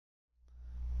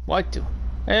What?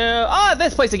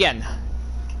 This place again.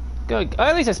 Good.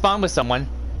 At least I spawned with someone.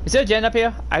 Is there a gen up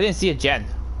here? I didn't see a gen.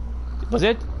 Was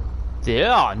it?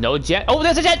 Yeah, no gen. Oh,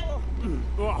 there's a gen!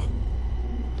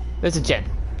 There's a gen.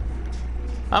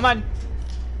 Come on.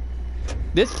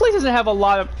 This place doesn't have a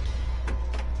lot of...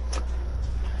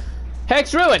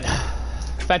 Hex Ruin!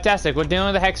 Fantastic, we're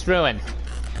doing the Hex Ruin.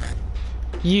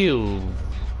 You...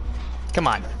 Come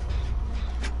on.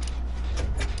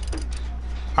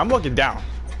 I'm looking down.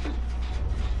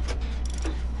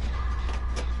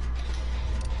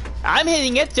 I'm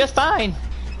hitting it just fine.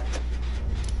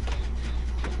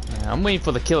 I'm waiting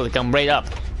for the killer to come right up.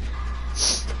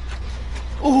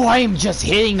 Oh, I am just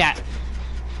hitting that.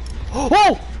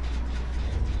 Oh!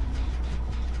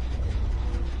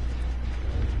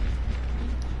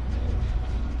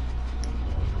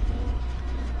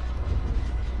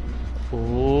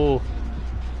 Oh.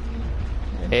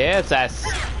 It's us.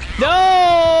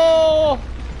 No!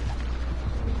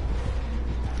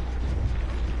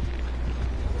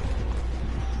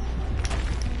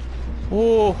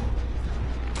 Oh.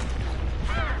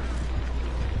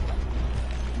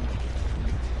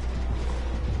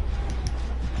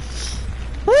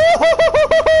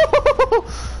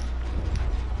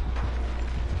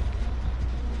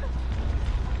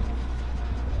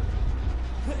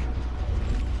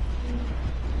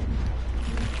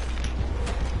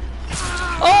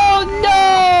 Oh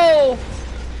no!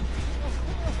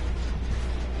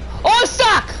 Oh,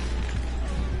 suck!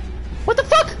 What the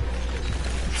fuck?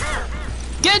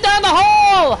 Get down the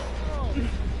hole!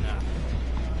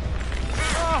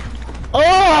 Oh,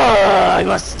 I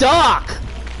was stuck!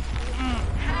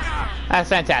 That's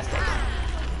fantastic.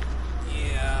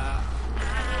 Yeah.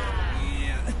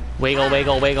 Wiggle,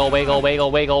 wiggle, wiggle, wiggle,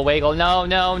 wiggle, wiggle, wiggle. No,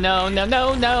 no, no, no,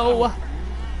 no, no.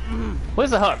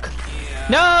 Where's the hook?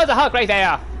 No, the hook right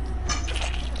there.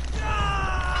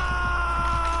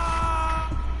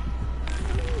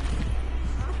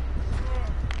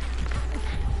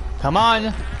 Come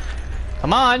on.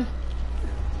 Come on.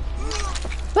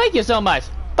 Thank you so much.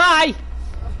 Bye.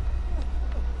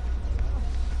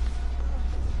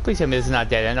 Please tell me this is not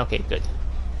dead end. Okay, good.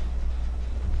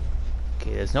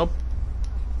 Okay, there's no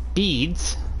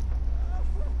beads.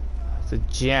 It's a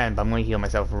gem, but I'm gonna heal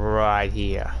myself right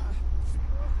here.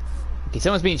 Okay,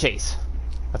 someone's being chased.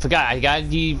 I forgot, I gotta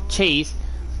do chase,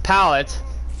 pallet,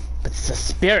 but it's a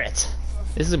spirit.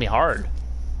 This is gonna be hard.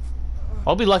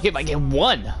 I'll be lucky if I get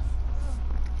one.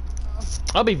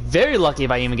 I'll be very lucky if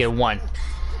I even get one.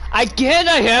 Again,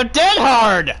 I have Dead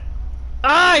Hard!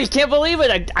 Ah, I can't believe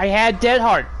it! I had Dead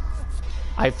Hard.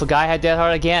 I forgot I had Dead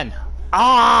Hard again.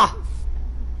 Ah!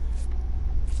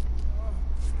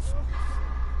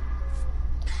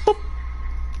 Boop.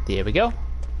 There we go.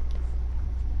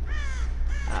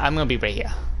 I'm gonna be right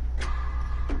here.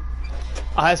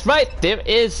 Oh, that's right, there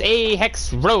is a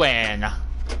Hex Ruin.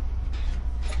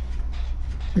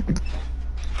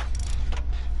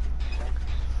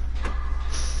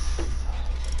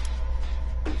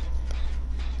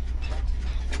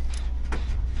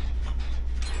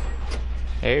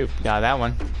 Hey, got that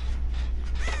one.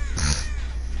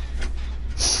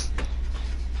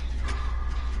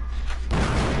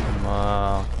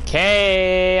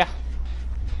 Okay.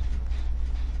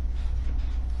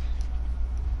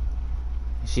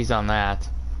 She's on that.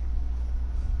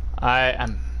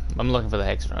 I'm looking for the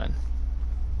Hex Ruin.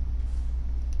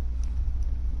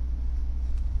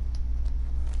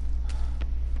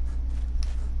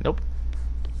 Nope.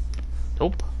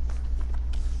 Nope.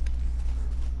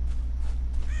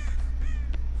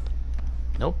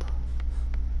 Nope.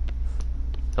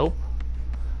 Nope.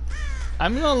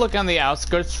 I'm gonna look on the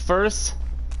outskirts first,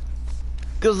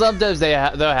 because sometimes they'll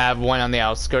have one on the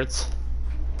outskirts.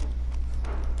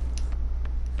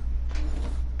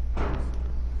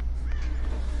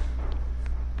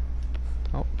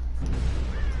 Oh.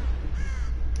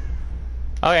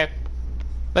 Okay.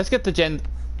 Let's get the gen.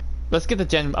 Let's get the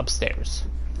gen upstairs.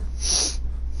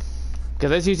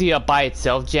 Because that's usually a by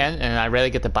itself gen, and I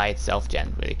rarely get the by itself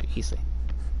gen really easily.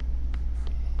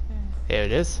 There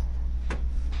it is.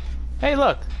 Hey,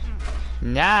 look.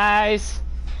 Nice.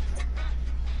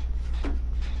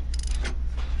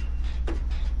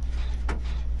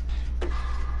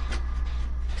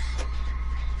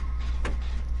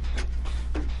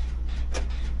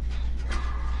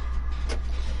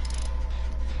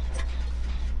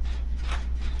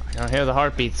 I don't hear the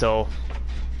heartbeat, so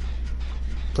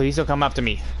please don't come up to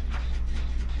me.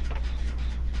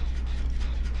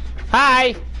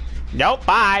 Hi. Nope.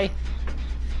 Bye.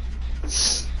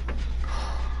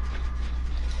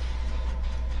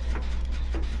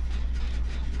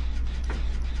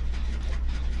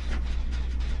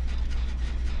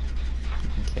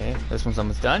 Okay, this one's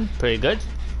almost done. Pretty good.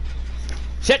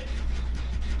 Shit!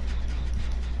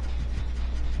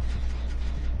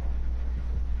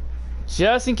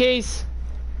 Just in case.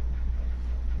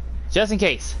 Just in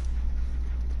case.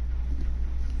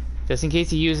 Just in case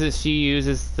she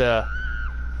uses the...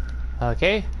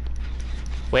 Okay.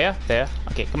 Where? There.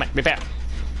 Okay, come on, repair.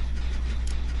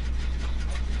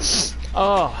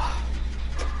 Oh.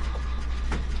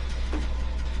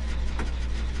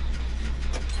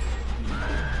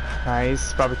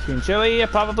 Nice barbecue and chili,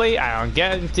 probably. I don't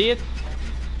guarantee it.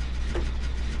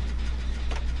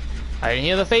 I didn't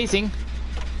hear the facing.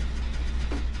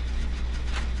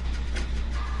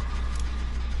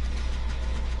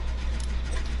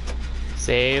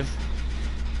 Save.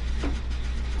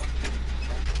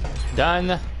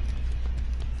 Done.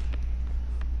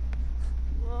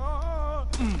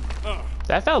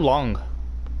 That felt long.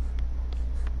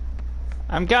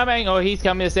 I'm coming, or he's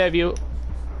coming to save you.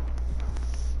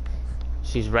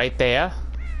 She's right there.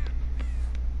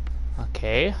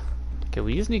 Okay. Okay,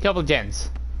 we just need a couple of gens.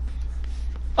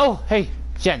 Oh, hey,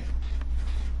 Jen.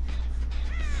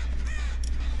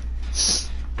 Is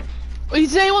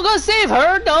anyone gonna save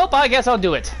her? Nope, I guess I'll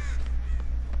do it.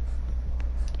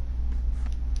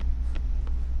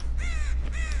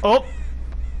 Oh.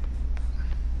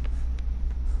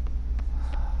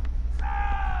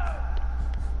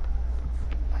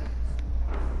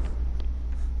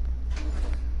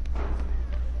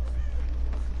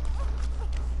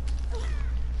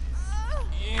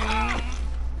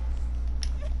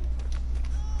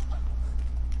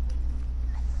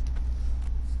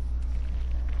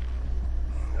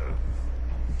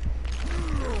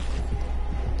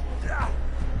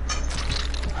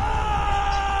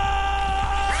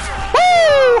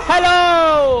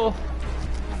 Hello!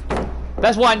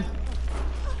 That's one.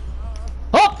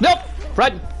 Oh, nope!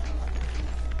 Run!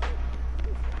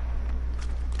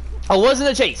 Oh, wasn't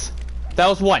a chase. That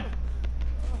was one.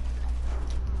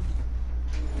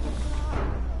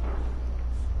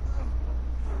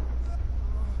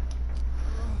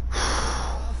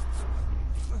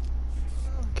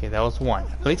 Okay, that was one.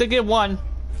 At least I get one.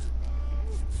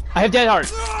 I have dead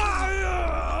heart.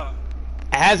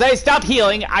 As I stop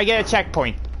healing, I get a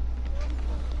checkpoint.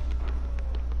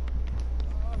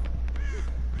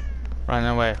 Run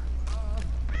away.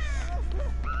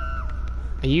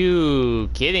 Are you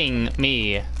kidding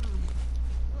me?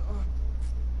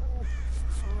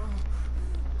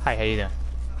 Hi, how you doing?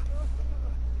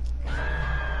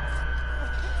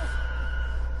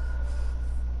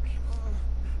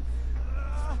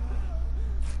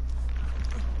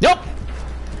 Nope!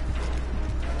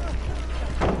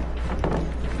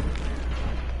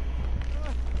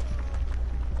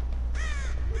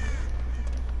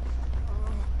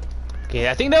 Okay,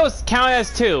 I think that was count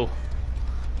as 2.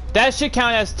 That should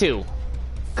count as 2.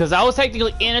 Because I was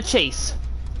technically in a chase.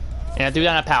 And I threw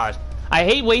down a pallet. I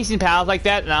hate wasting pallets like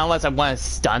that, not unless I want to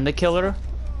stun the killer.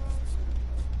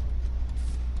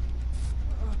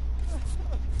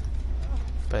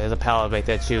 But there's a pallet right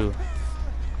there too.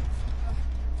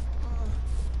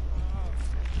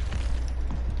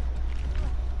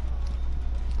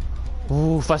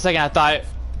 Ooh, for a second I thought...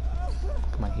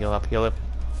 Come on, heal up, heal up.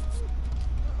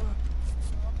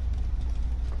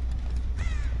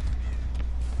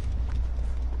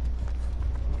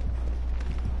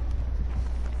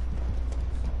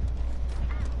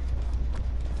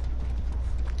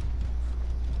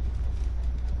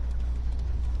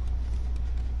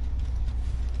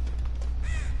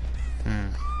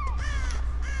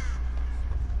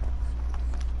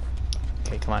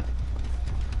 Okay, come on.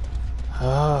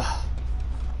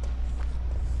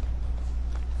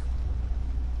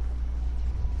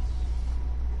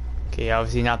 Okay,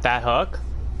 obviously not that hook.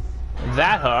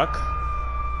 That hook.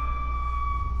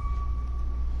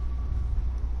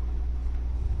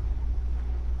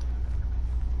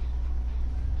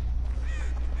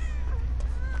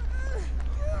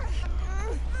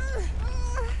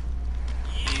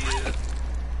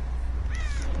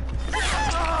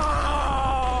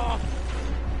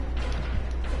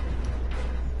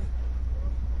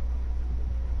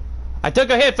 I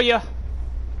took a hit for you.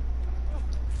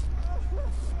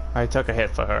 I took a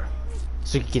hit for her,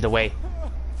 so you can get away.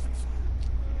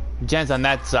 Jen's on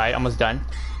that side, almost done.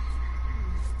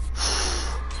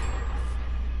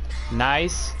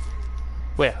 Nice.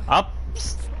 Where? Up?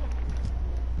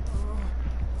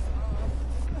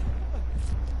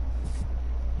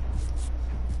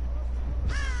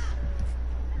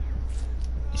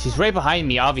 She's right behind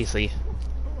me, obviously.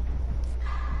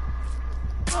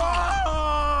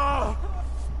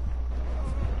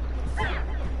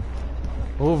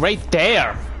 Oh, right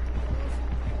there.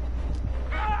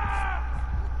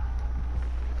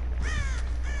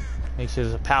 Make sure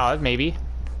there's a pallet, maybe.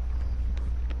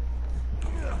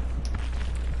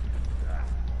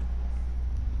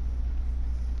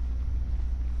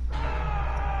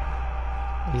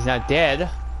 He's not dead.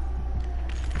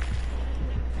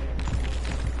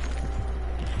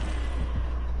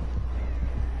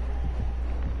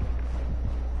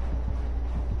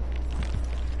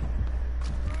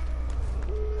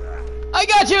 I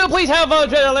got you! Please have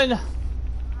adrenaline!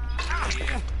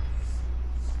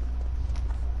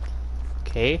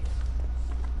 Okay.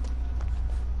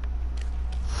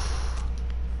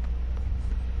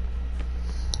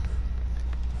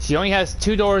 She only has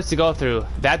 2 doors to go through.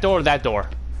 That door or that door.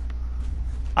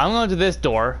 I'm going to this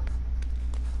door.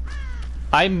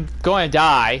 I'm going to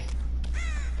die.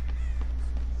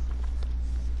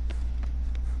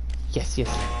 Yes, yes.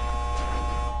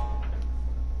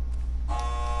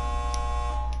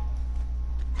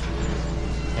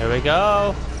 There we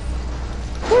go.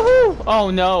 Woohoo! Oh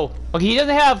no. Okay, he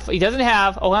doesn't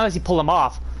have, oh, unless you pull him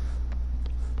off.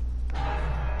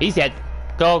 He's dead.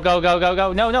 Go, go, go, go,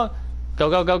 go. No, no. Go,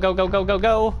 go, go, go, go, go, go,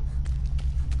 go.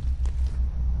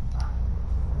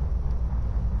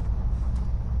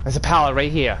 There's a pallet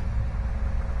right here.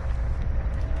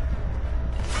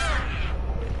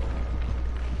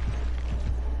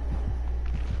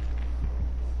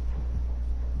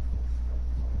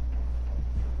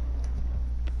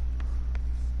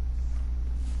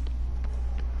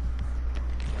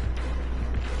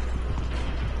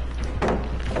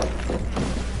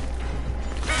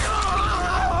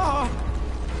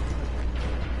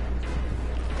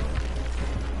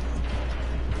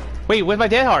 Wait, where's my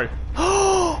dead heart?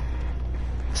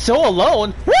 So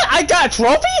alone? What? I got a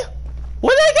trophy?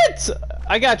 What did I get?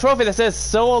 I got a trophy that says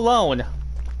so alone.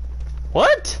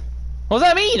 What? What does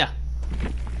that mean?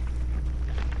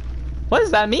 What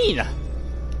does that mean?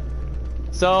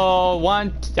 So,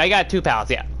 I got 2 pallets,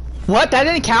 yeah. What? That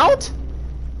didn't count?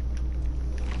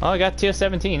 Oh, I got tier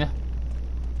 17.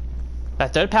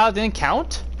 That 3rd pallet didn't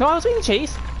count? No, I was being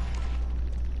chased.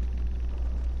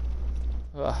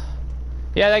 Ugh.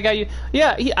 Yeah, that guy.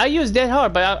 Yeah, I used dead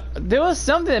hard, but there was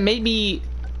something that made me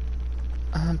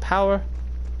power.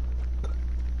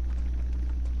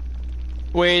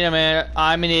 Wait a minute,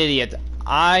 I'm an idiot.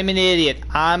 I'm an idiot.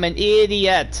 I'm an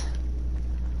idiot.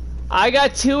 I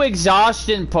got 2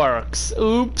 exhaustion perks.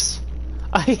 Oops.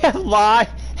 I had lie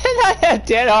and I had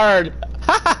dead hard.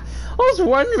 I was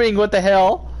wondering what the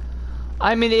hell.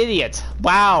 I'm an idiot.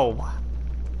 Wow.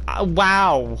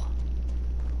 Wow.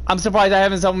 I'm surprised I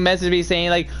haven't someone message me saying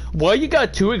like, well, you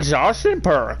got 2 exhaustion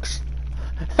perks.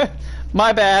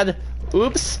 My bad.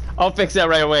 Oops. I'll fix that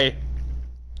right away.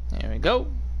 There we go.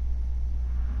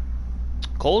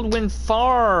 Coldwind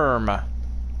Farm.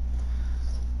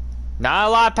 Not a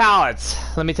lot of pallets.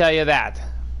 Let me tell you that.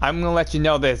 I'm gonna let you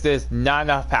know this. There's not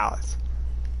enough pallets.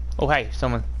 Oh, hey,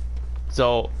 someone.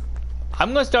 So,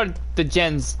 I'm gonna start the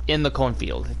gens in the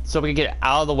cornfield so we can get it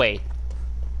out of the way.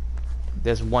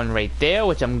 There's one right there,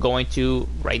 which I'm going to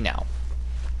right now.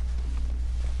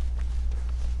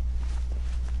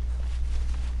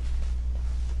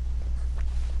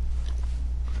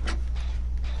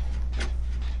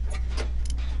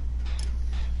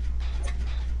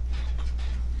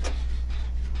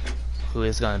 Who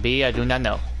is gonna be? I do not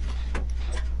know.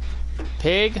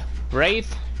 Pig,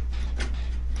 Wraith,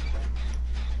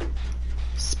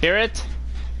 Spirit.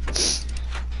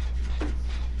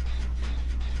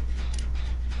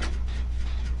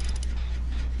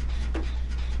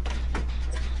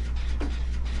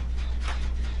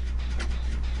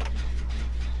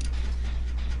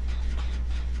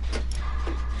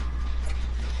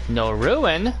 No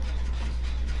ruin.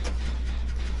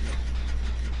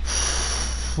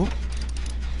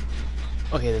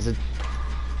 Okay, there's a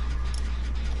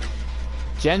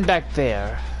gen back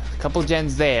there. A couple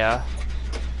gens there.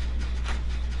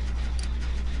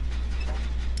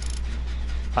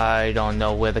 I don't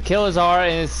know where the killers are,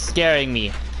 and it's scaring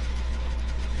me.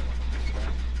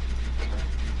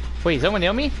 Wait, is someone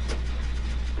near me?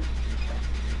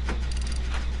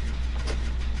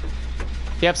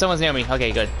 Yep, someone's near me.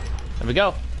 Okay, good. There we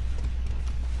go.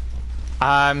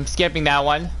 I'm skipping that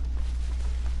one.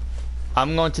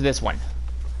 I'm going to this one.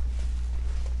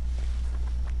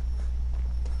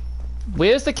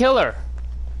 Where's the killer?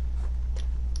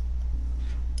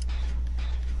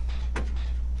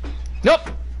 Nope!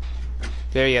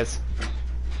 There he is.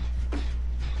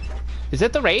 Is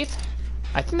that the Wraith?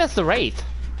 I think that's the Wraith.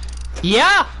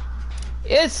 Yeah!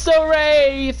 It's the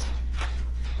Wraith!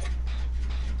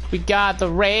 We got the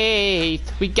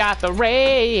Wraith! We got the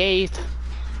Wraith!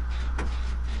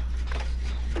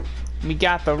 We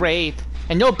got the Wraith!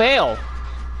 And no bail!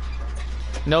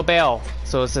 No bail.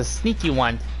 So it's a sneaky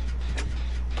one.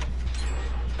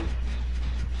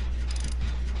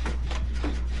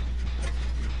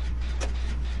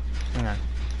 Hang on.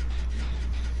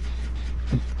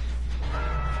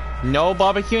 No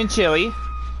barbecue and chili.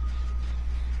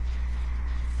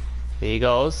 There he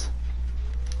goes.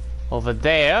 Over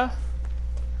there.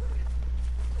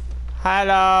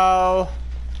 Hello.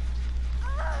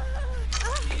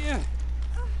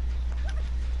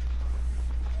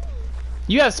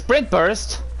 You have sprint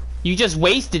burst. You just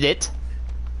wasted it.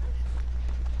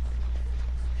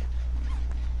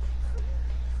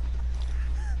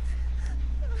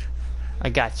 I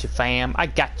got you, fam. I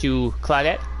got you,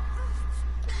 Claudette.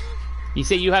 You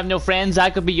say you have no friends?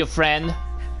 I could be your friend.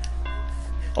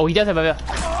 Oh, he does have a...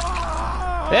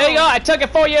 There you go. I took it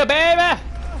for you, baby.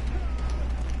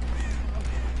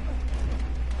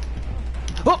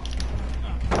 Oh.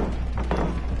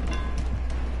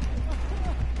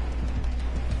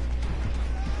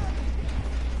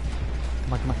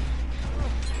 Come on, come on.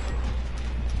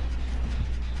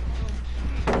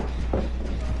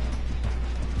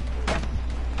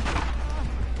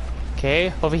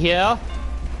 Okay, over here.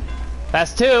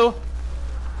 That's 2.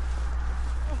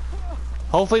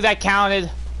 Hopefully that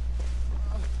counted.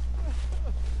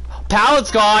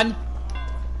 Pallet's gone.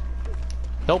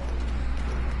 Nope.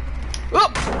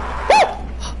 Oop. Woo!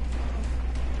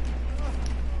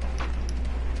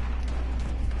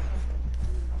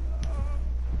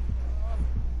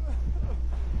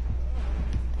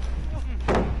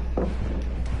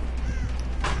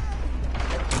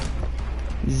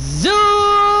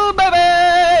 Zoo,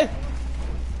 baby!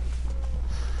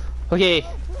 Okay.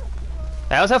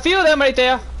 That was a few of them right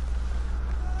there.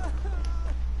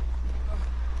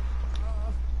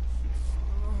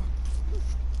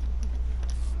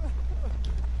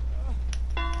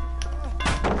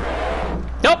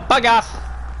 Nope, bug off.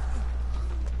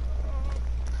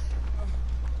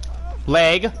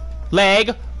 Leg,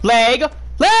 leg, leg,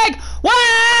 leg!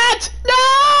 What?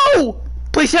 No!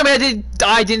 Please tell me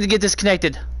I didn't get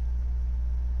disconnected.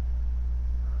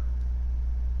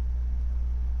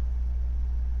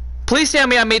 Please tell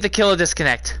me I made the killer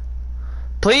disconnect.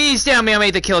 Please tell me I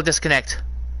made the killer disconnect.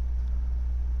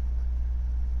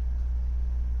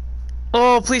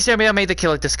 Oh, please tell me I made the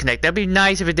killer disconnect. That'd be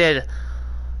nice if it did.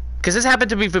 Because this happened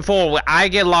to me before where I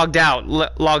get logged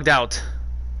out.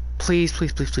 Please,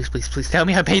 please, please, please, please, please tell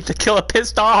me I made the killer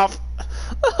pissed off.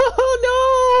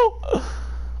 Oh no!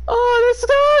 Oh, this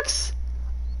sucks!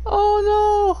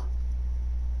 Oh no!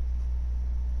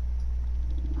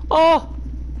 Oh!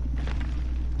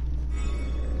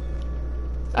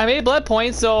 I made blood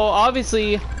points, so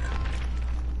obviously...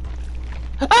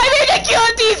 I made a kill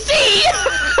DC!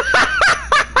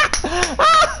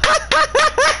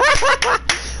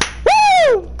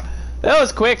 Woo! That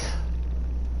was quick.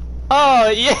 Oh,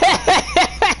 yeah!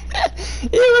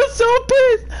 He was so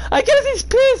pissed! I guess he's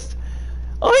pissed!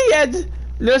 Oh, he had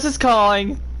nurses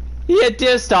calling. He had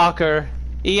Deer Stalker.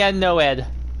 He had no ed.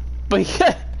 But he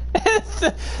had,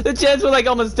 the gens were like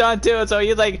almost done too, so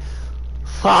he's like,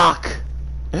 fuck!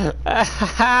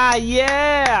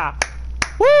 Yeah!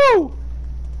 Woo!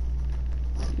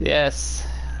 Yes.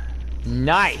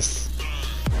 Nice.